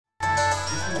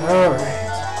Alright.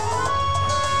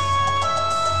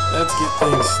 Let's get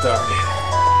things started.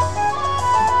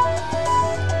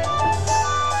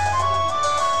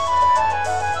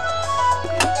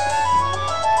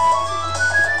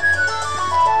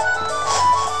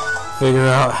 Figure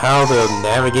out how to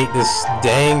navigate this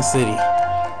dang city.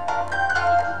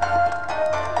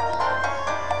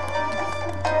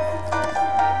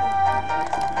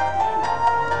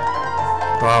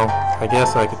 Well, I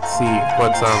guess I could see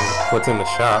what's in the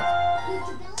shop.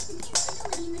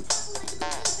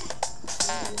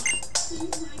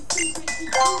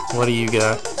 What do you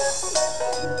got?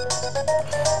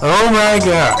 Oh my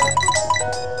god!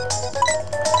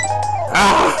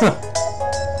 Ah!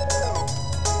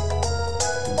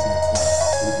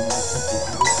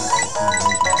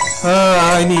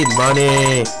 I need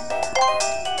money.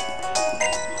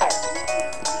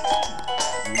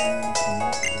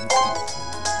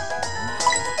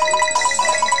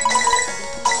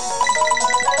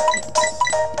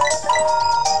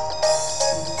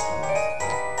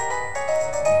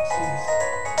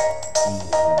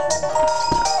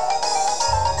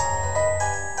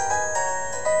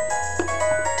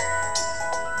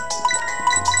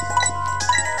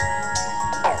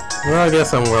 Well, I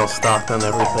guess I'm well stocked on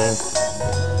everything.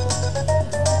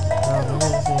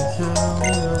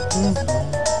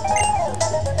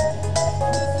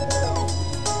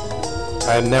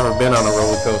 I've never been on a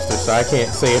roller coaster, so I can't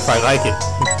say if I like it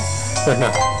or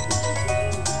not.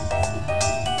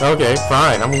 Okay,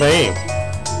 fine, I'm lame.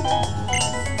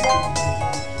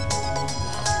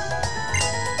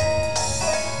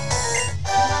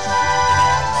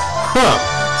 Huh,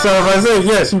 so if I say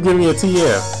yes, you give me a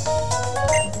TF.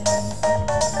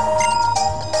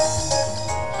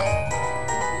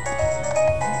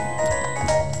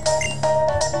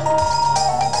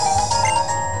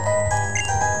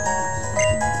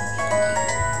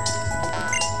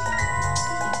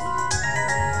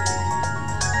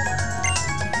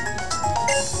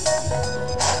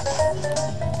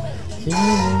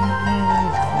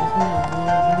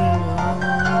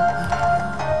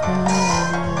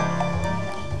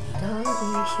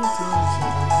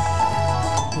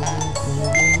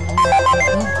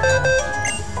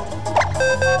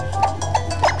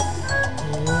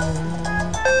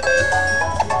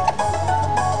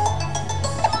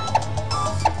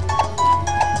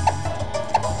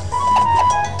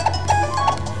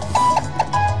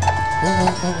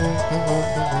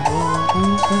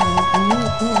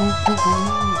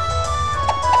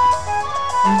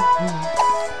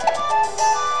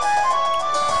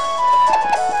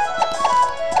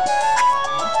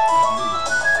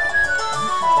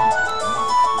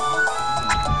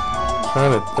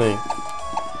 Trying to think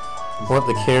what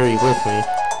to carry with me.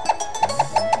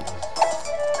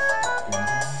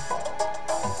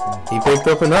 He picked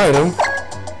up an item.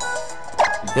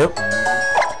 Yep.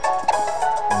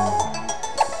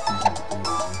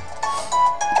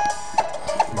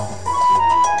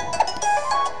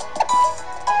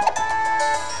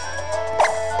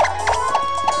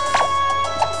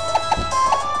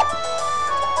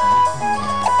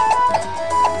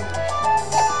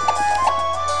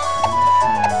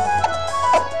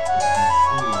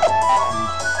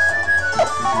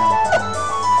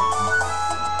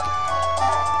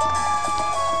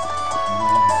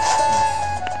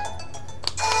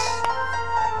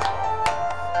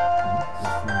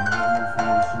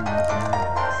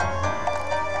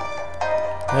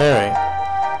 Alright,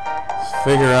 let's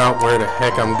figure out where the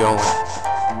heck I'm going.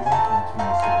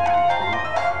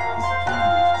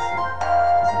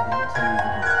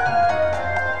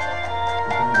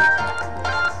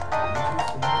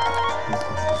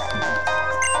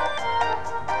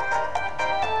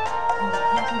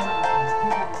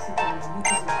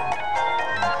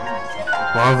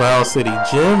 Mauvile City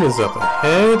Gym is up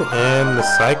ahead, and the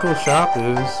cycle shop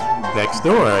is next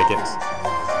door, I guess.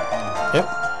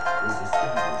 Yep.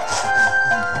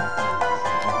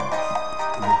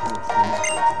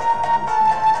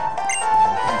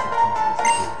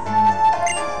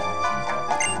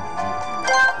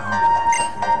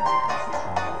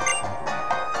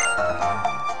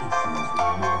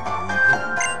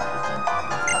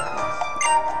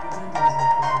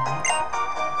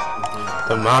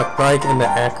 The mock bike and the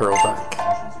acro bike.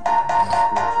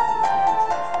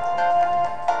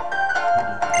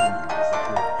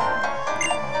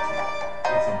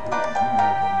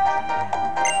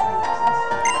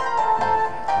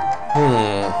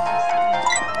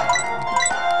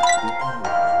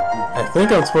 I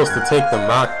think I'm supposed to take the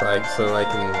mock bike so I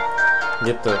can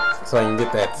get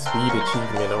that speed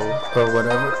achievement or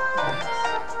whatever.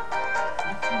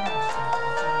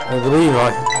 I believe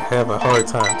have a hard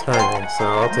time turning, so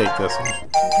I'll take this one.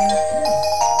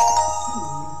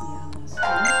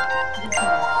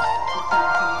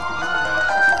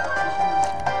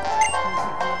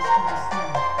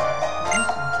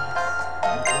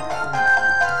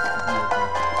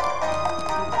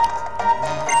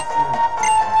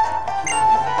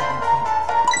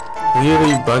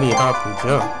 Really bunny hop and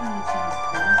jump.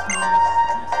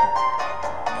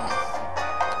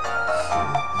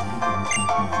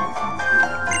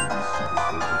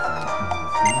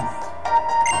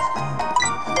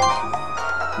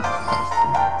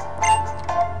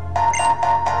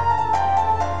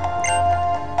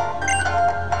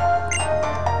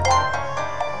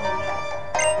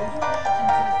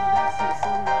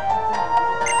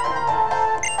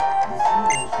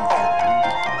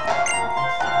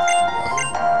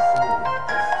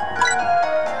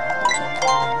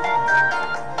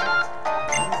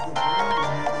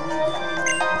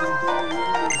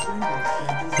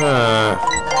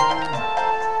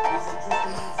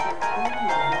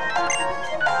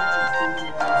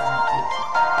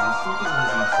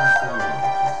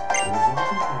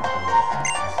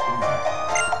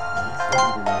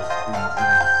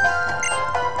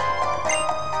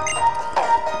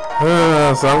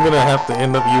 So I'm gonna have to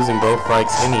end up using both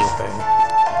bikes anyway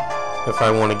if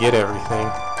I want to get everything.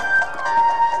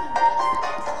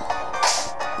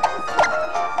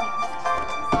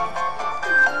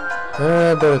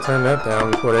 I better turn that down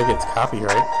before that gets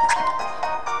copyright.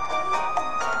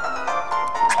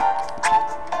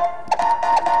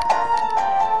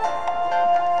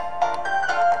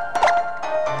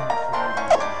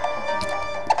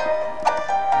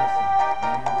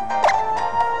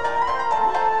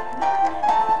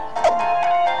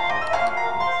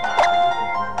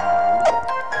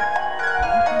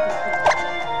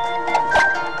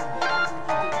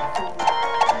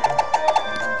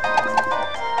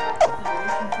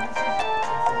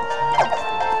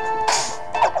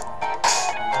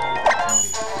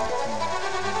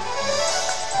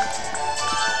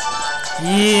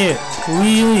 Yeah,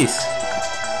 wheelies.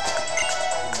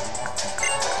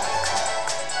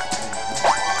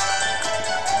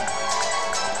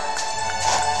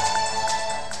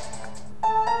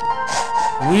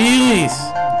 Wheelies.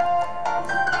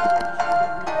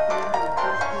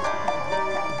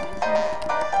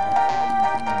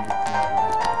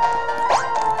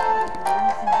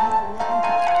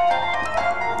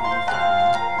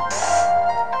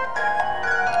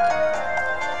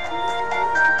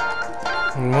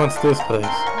 And what's this place?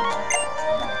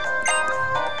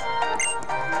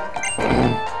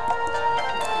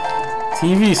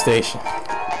 TV station.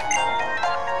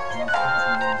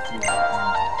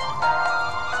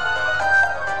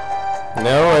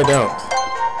 No, I don't.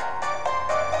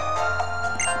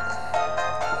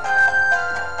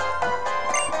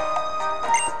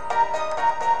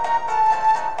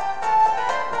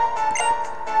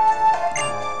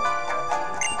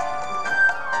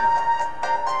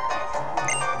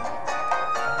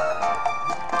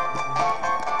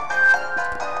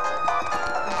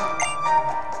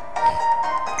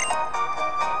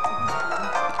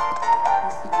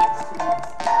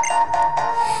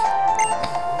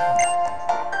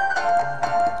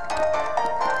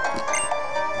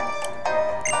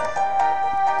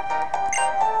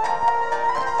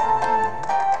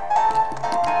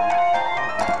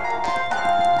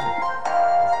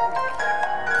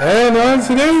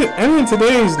 And in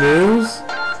today's news,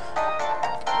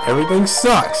 everything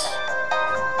sucks.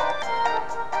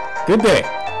 Good day.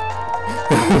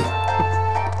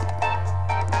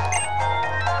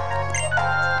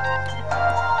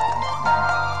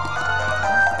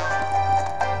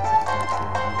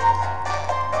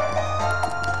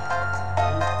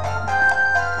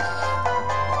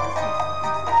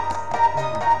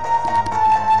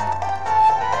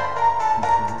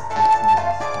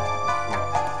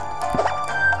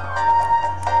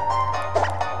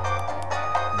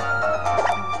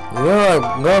 You know,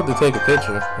 I'd love to take a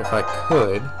picture if I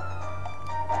could.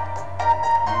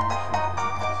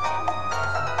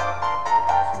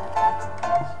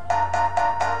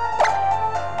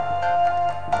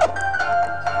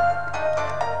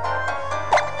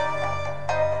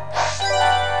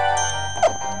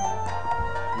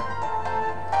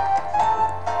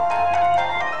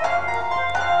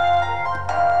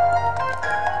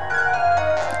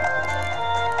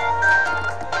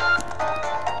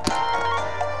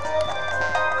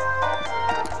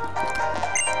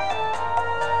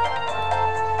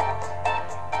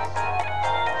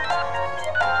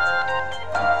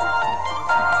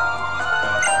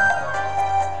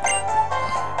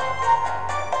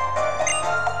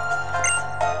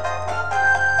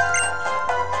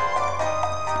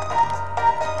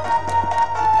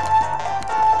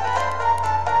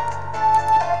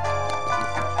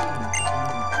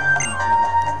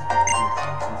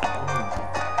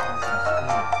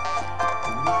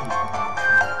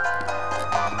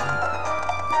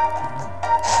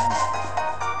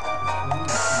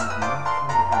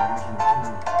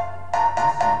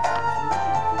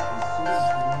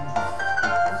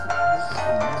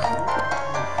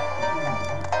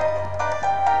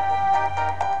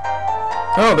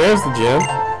 Oh, there's the gym.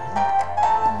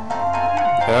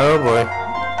 Oh boy.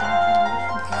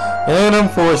 And I'm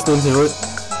forced into it.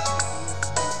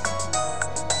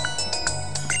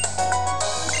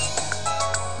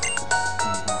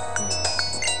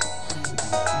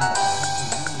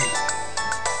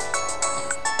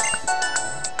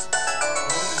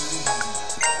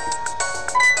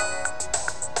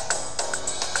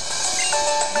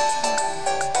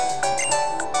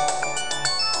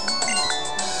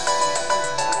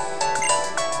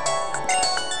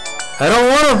 I don't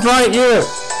want to fight you!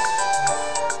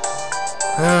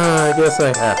 I guess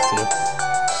I have to.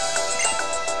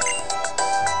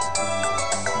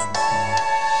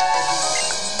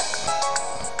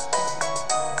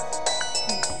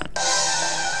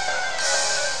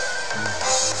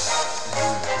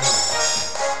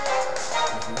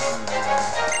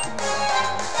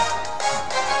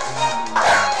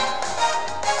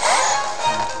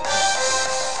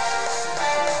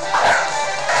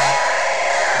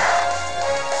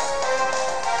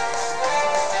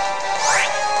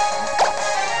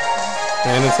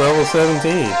 And it's level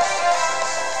 17.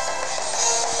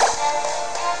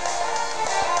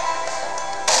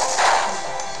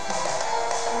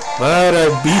 But I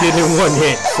beat it in one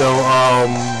hit, so,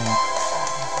 oh.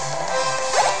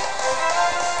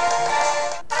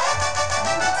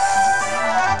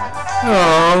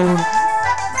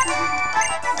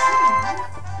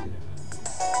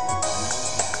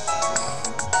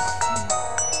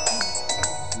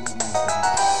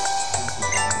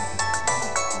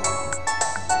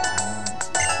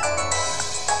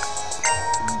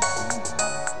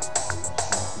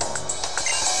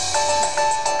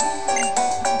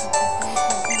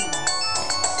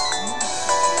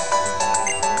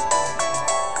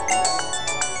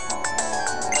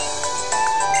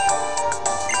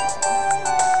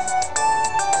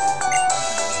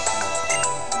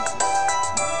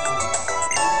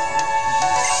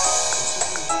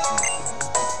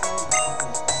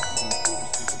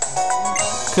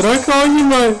 Could I call you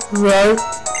my right?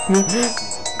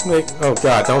 Like, oh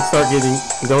god, don't start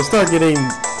getting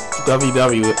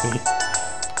WW with me.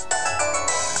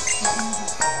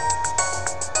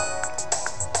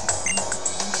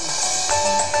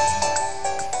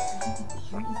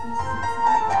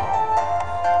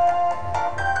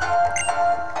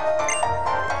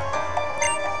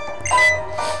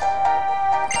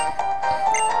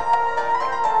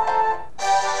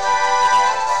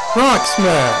 Rock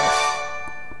smash!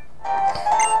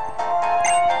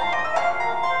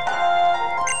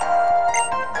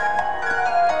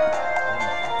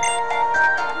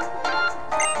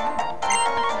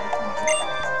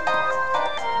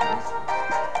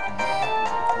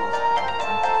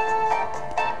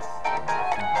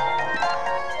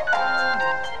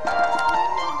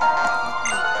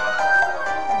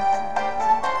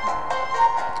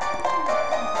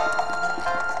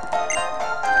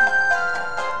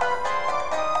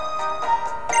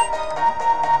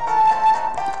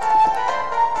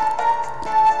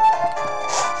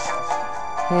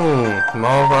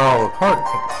 Mauvile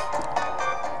apartment.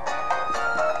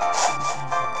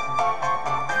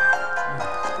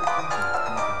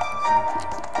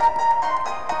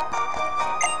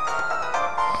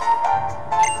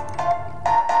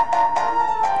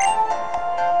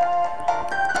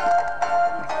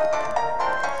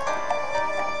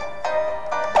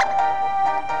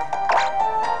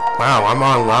 Wow, I'm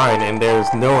online and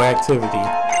there's no activity.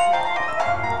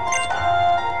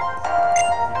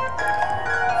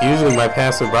 Usually my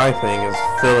passerby thing is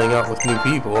filling up with new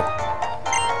people.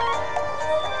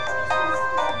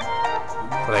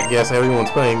 But I guess everyone's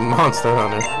playing Monster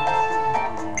Hunter.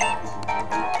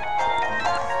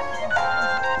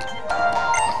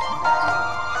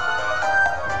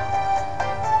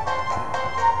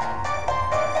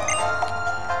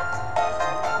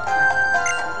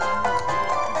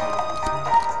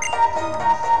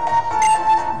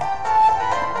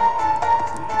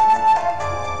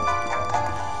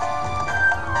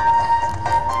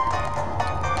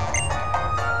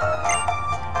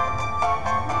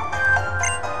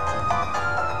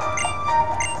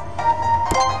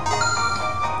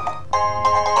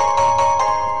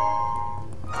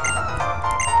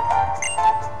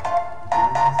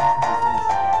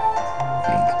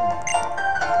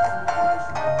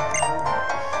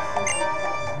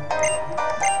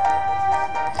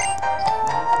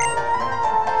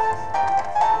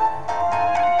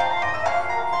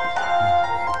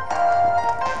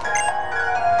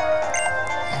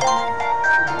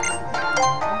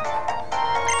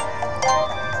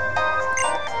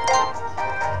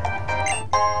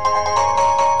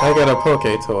 I got a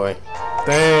Poke toy.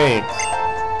 Thanks.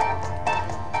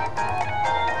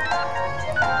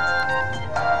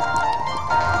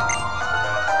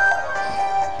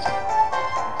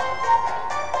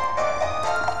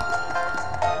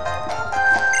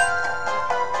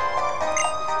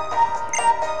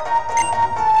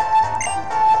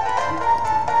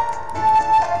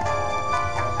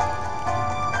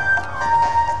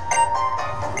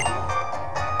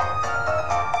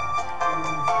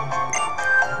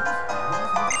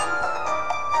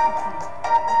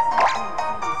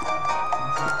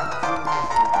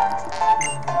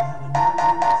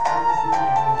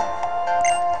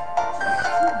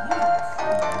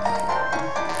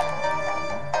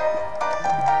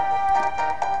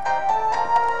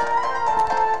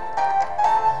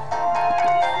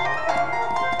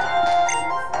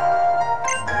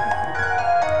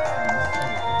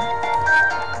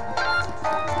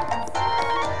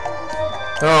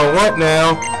 Oh, what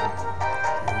now?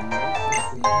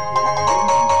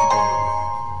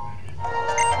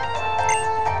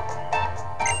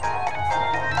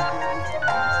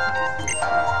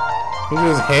 He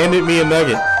just handed me a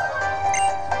nugget.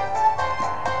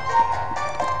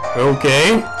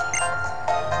 Okay.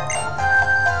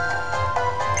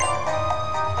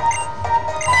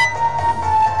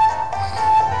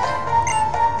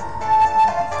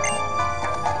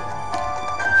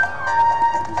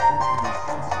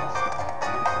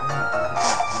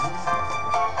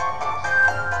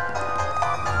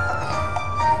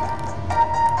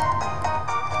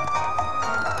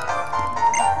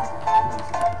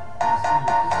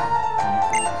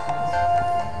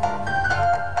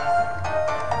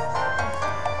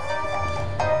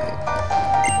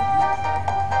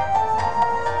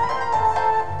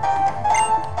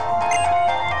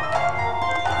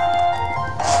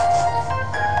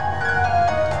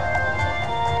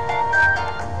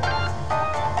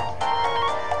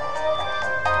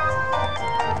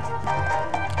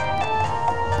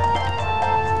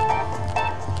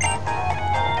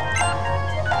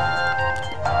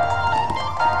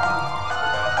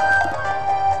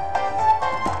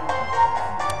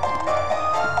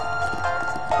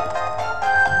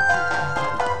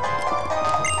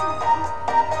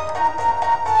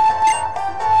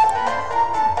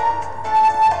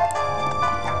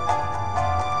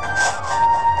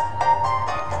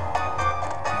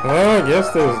 Well, I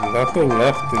guess there's nothing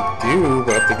left to do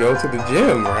but to go to the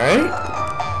gym, right?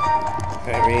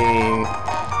 I mean...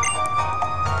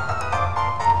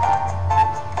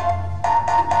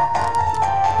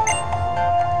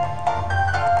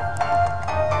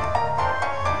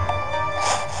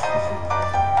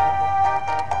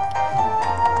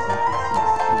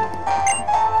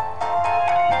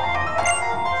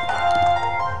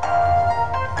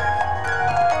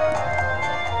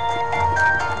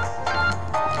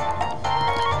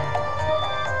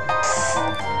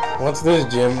 What's this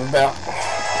gym about?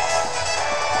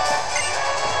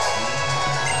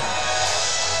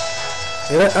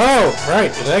 Oh,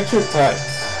 right, electric types.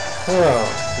 Oh,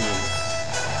 jeez.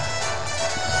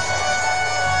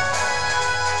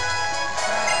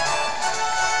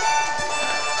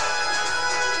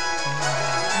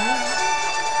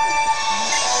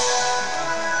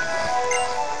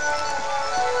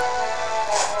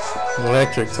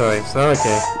 Electric types,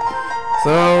 okay.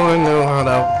 So I know how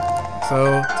to...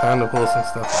 So, time to pull some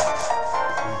stuff out.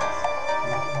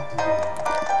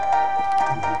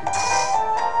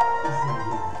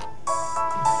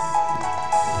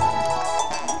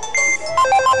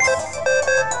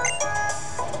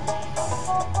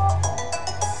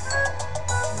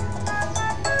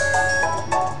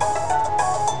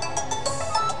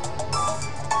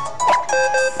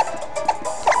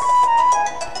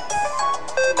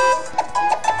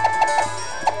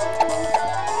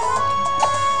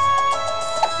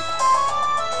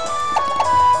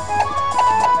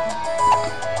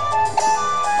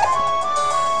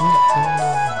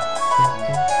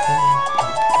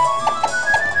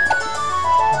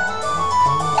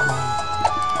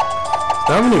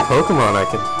 How many Pokemon I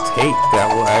can take that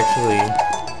will actually...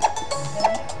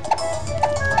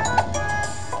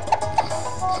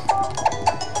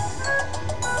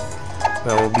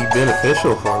 that will be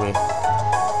beneficial for me.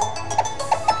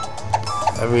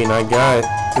 I mean, I got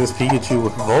this Pikachu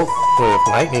with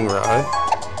Lightning Rod.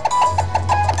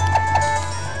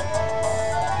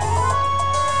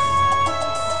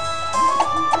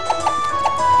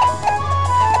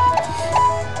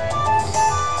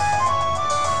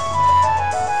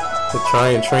 To try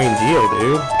and train Geo,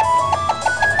 dude.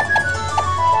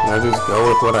 And I just go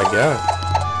with what I got.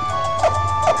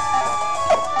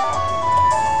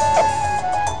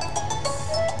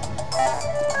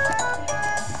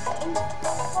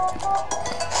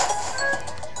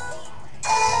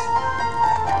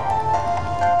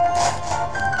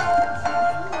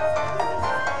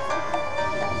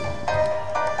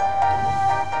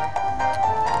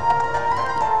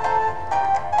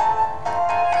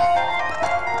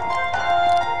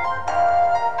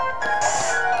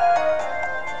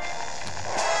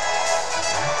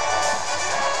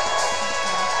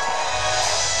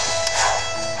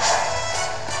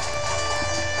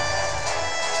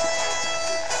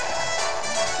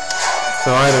 So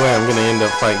either way, I'm gonna end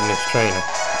up fighting this trainer.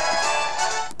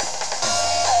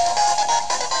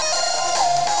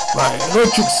 My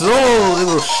electric soul, it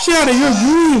will shatter your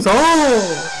dreams.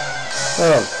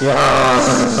 Oh God.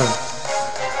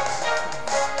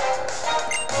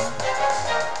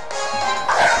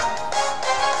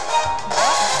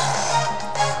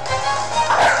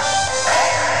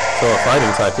 So a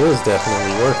fighting type is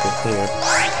definitely worth it here.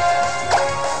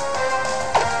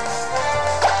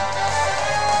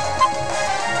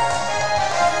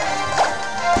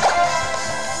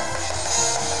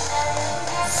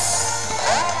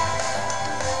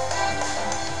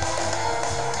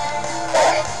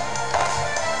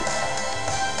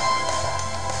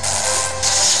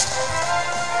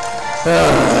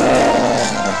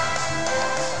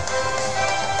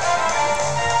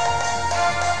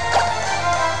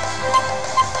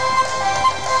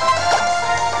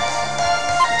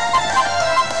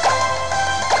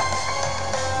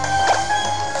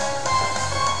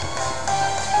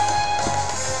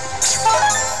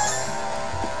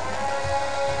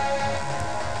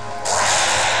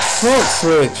 Front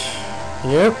switch.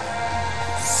 Yep.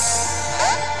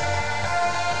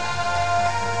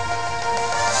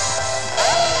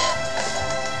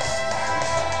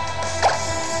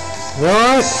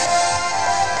 What?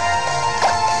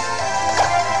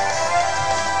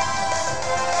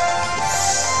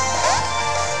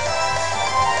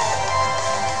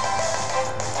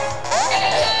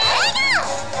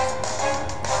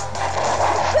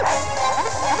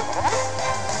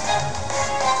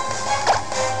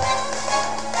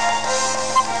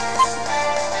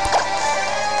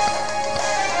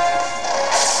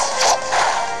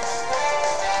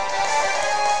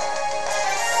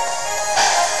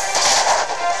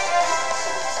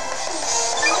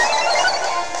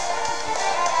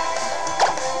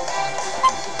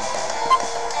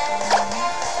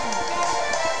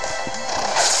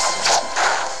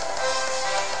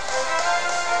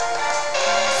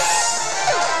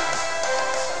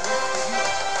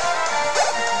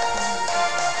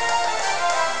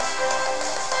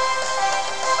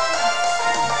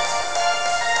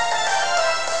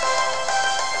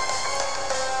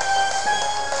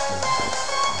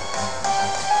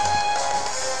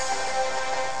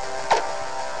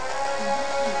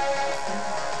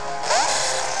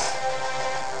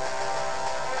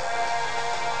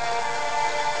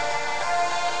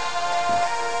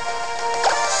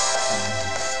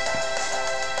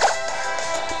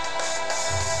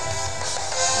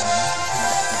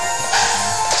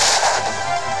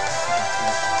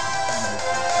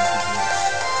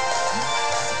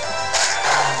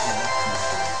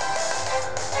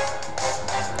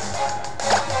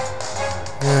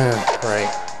 Right.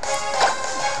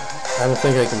 I don't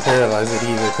think I can paralyze it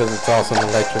either because it's also an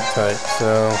electric type,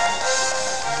 so...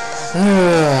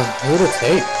 who to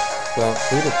take? Well,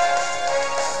 who to...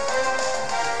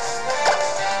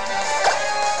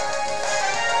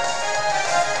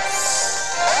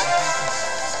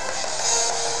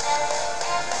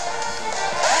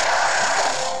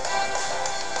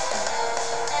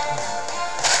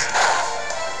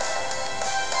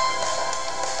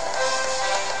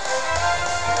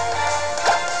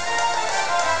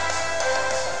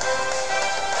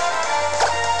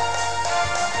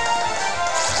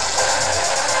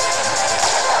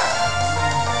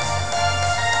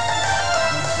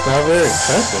 Not very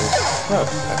expensive.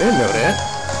 Oh, I didn't know that.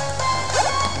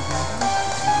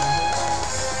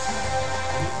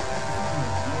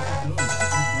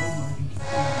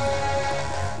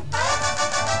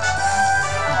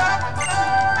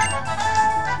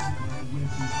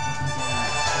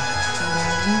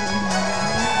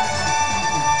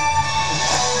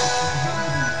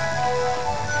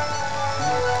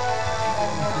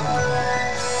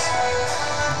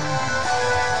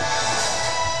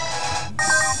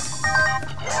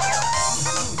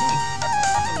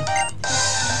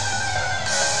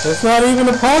 It's not even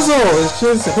a puzzle, it's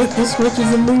just hit the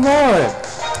switches and move on.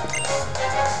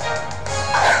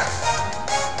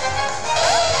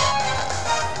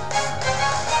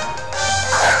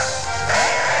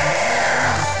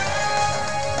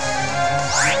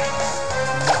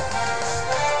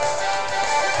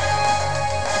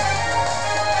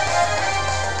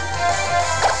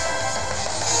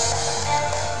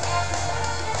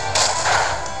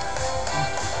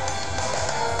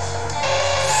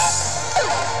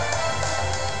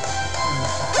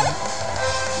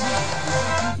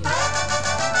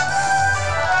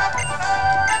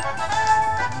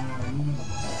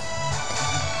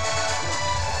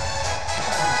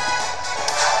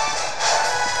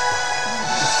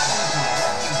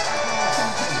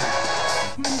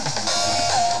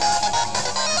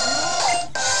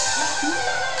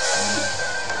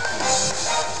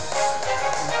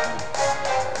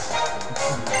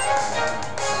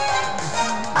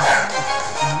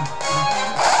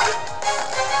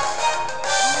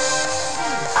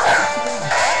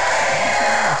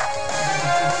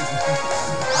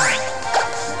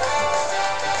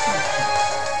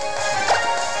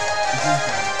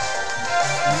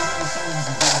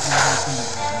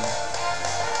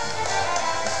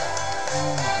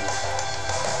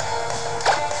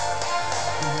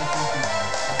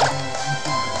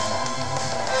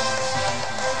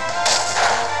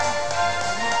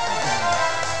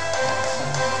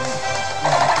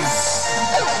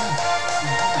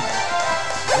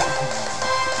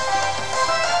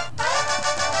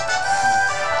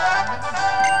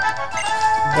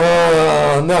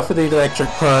 enough of the electric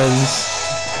puns.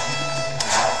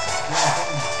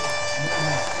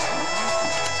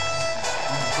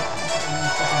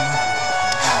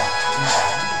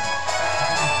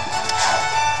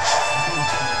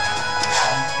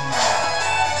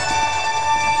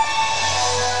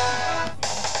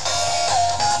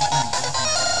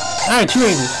 I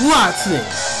trained Watson.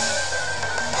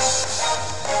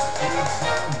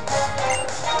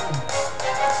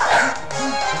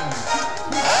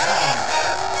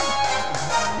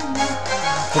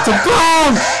 It's a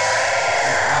bomb!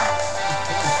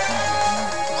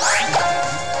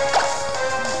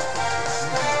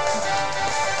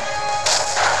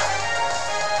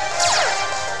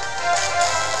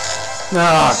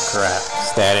 Oh crap,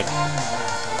 static.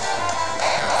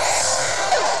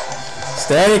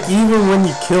 Static even when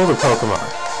you kill the Pokemon.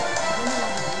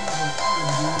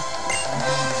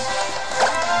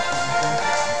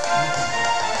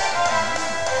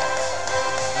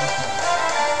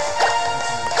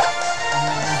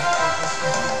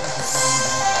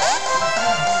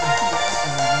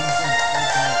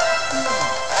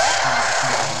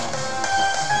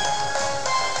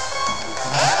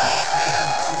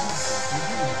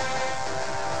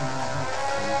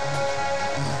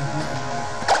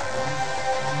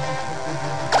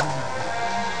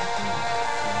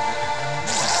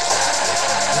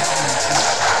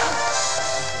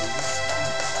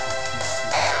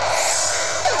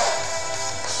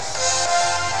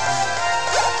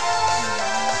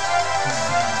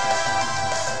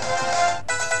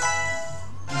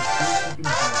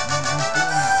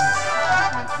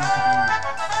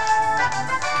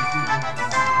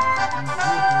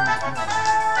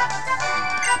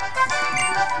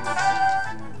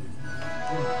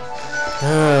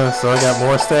 So I got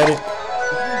more static.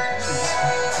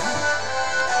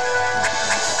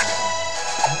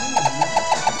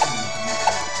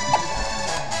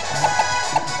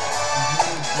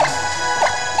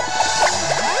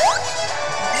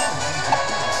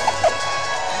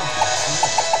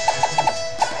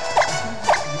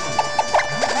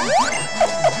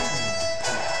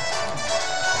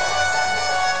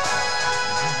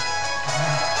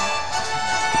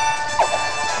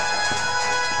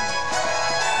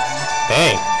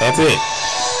 Dang, that's it.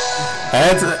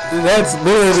 That's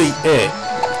literally it.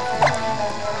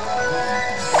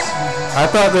 I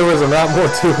thought there was a lot more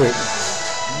to it.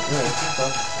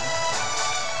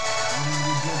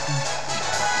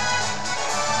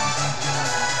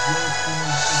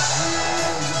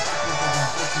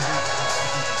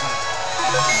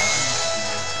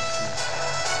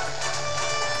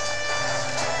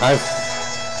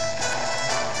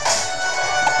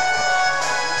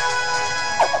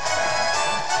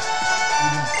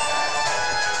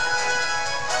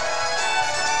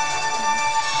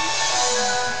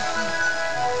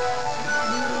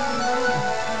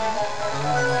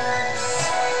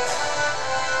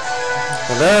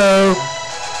 Hello?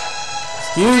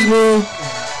 Excuse me?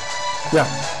 Yeah.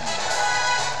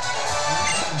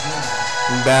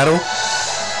 Battle?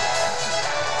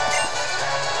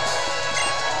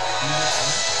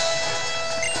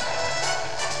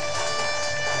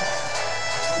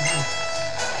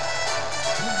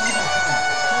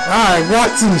 Alright,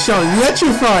 Watson shall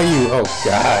electrify you! Oh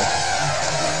god.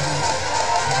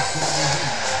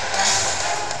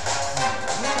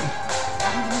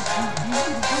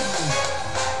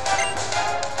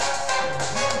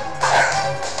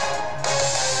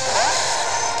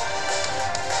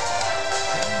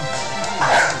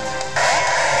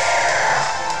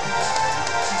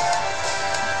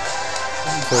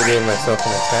 I gave myself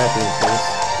an attack increase.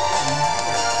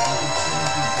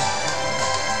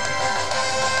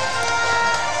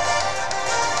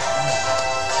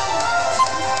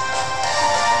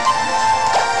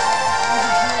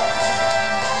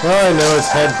 Well, I know it's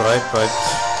headbutt, but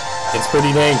it's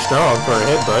pretty dang strong for a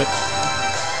headbutt.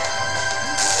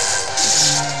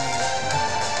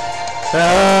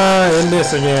 Ah, and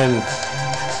this again.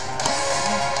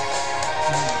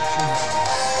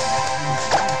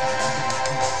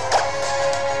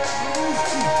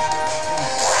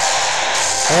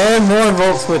 And more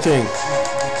volt switching.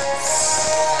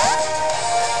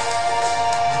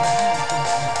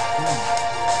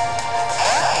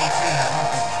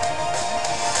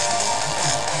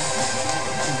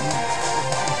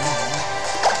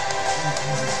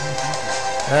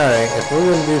 Alright, if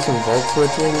we're gonna do some volt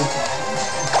switching.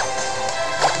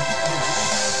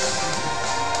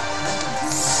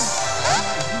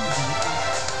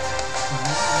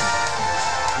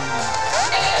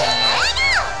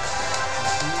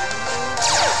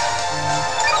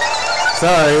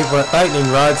 Sorry, but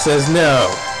Lightning Rod says no.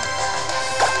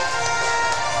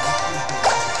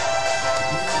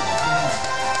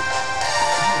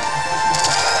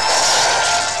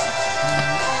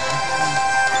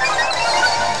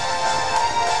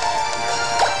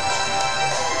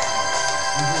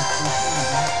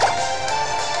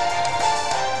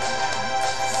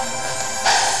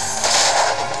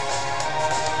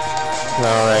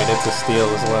 it's a steal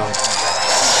as well.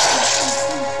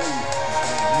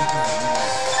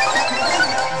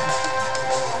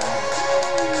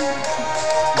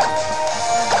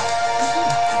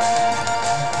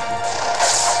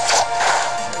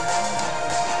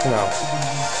 No.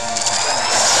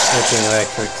 It's an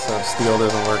electric, so steel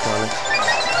doesn't work on it.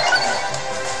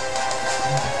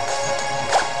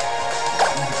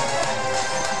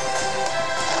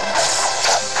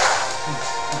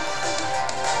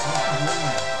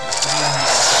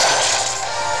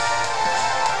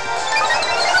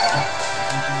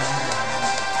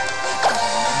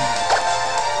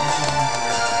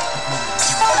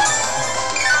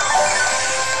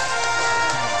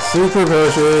 Super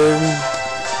potion!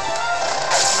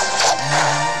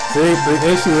 See, the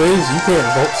issue is you can't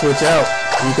Volt Switch out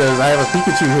because I have a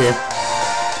Pikachu here.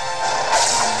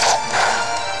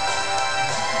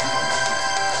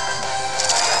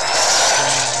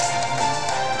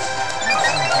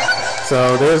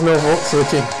 So there's no Volt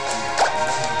Switching.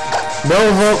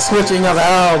 No Volt Switching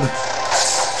allowed!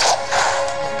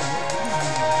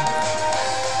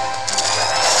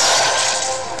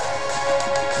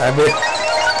 I bet.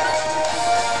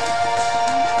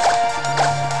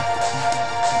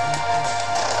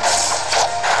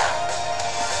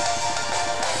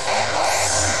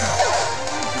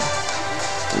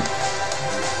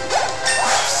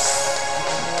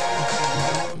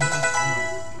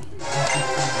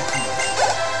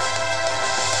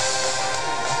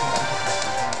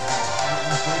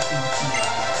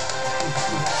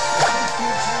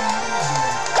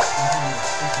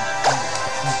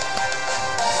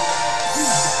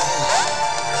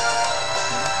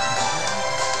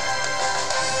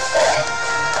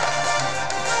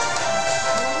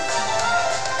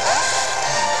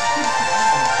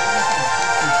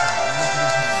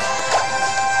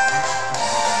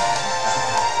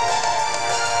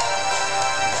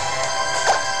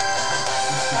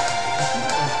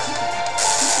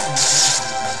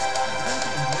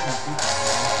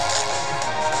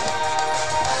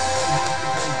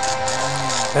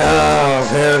 Oh,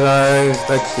 paralyzed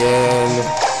again.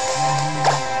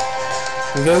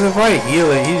 Because if I heal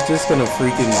it, he's just gonna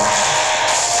freaking...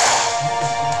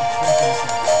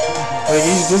 Like,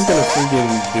 he's just gonna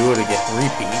freaking do it again.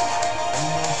 Repeat.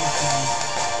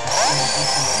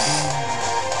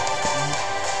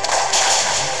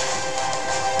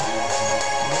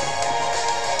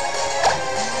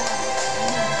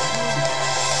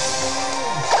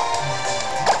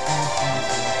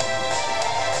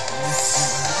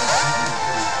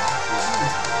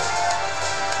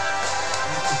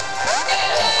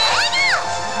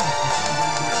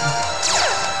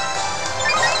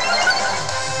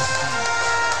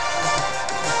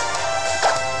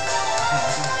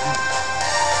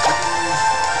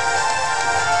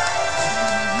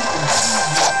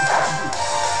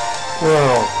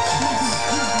 Whoa.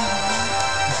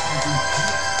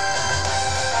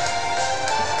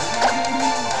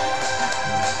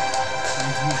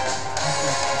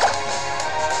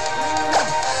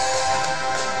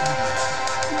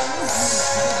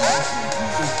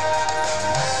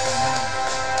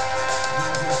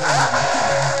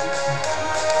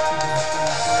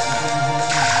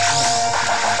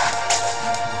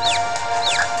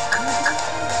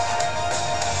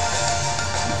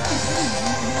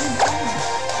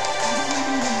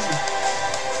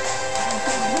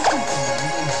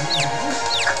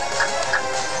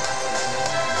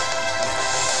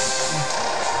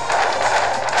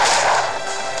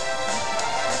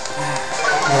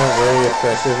 Not very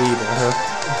effective either, huh?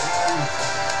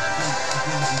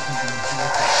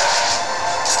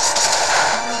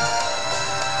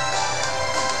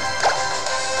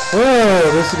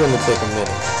 Whoa, this is gonna take a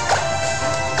minute.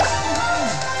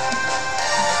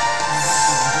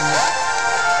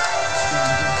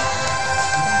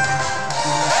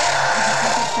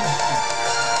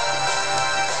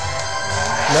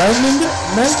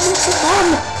 Magnet,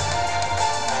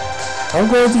 I'm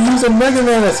going to use a Mega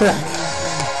Man attack.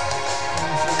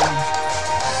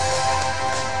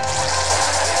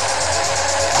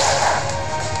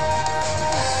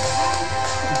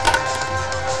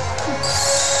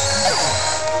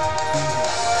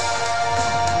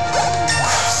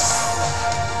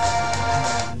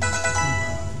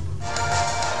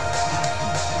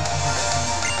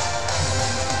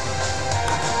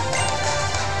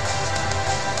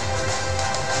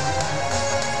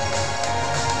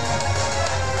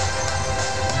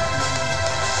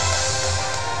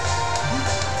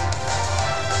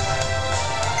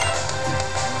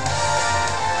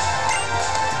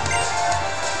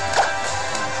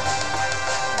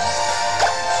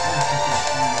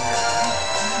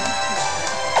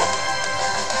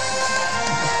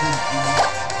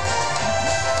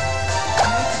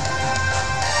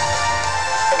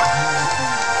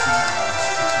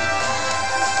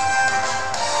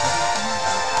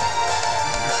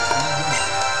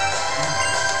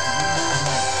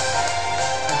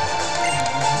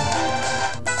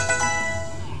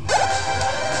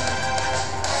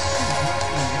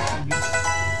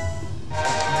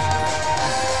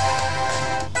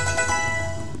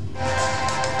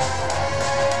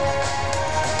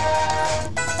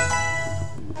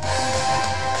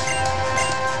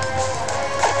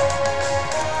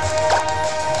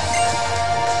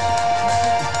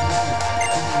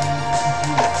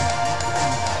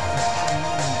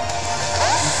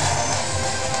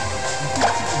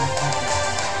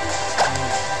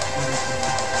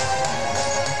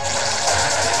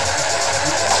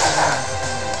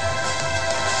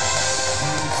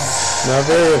 Not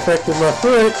very effective, my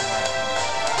foot.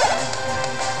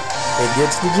 It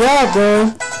gets the job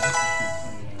done.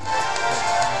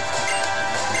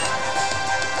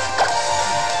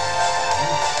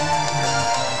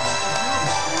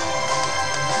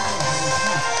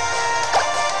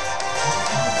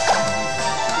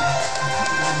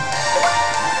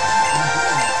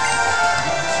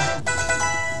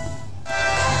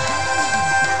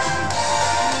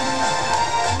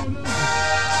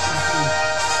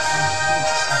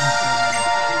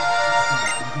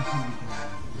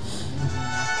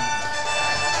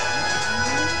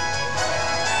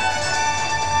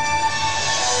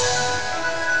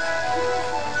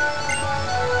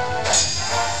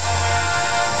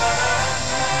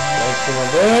 For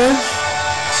my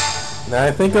badge. Now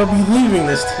I think I'll be leaving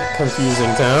this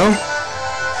confusing town.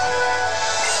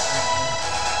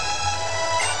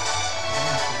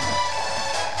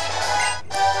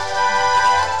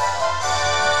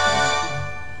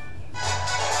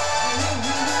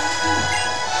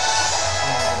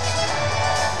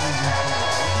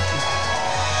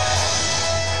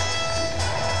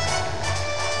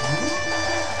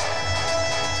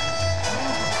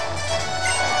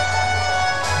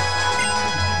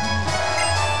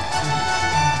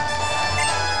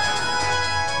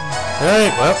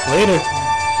 Alright, well, later.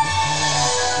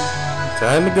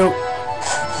 Time to go.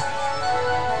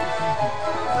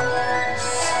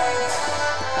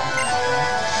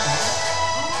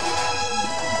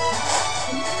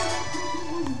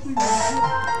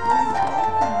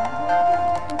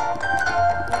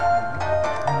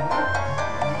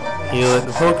 Heal at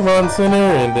the Pokemon Center,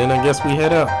 and then I guess we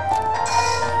head out.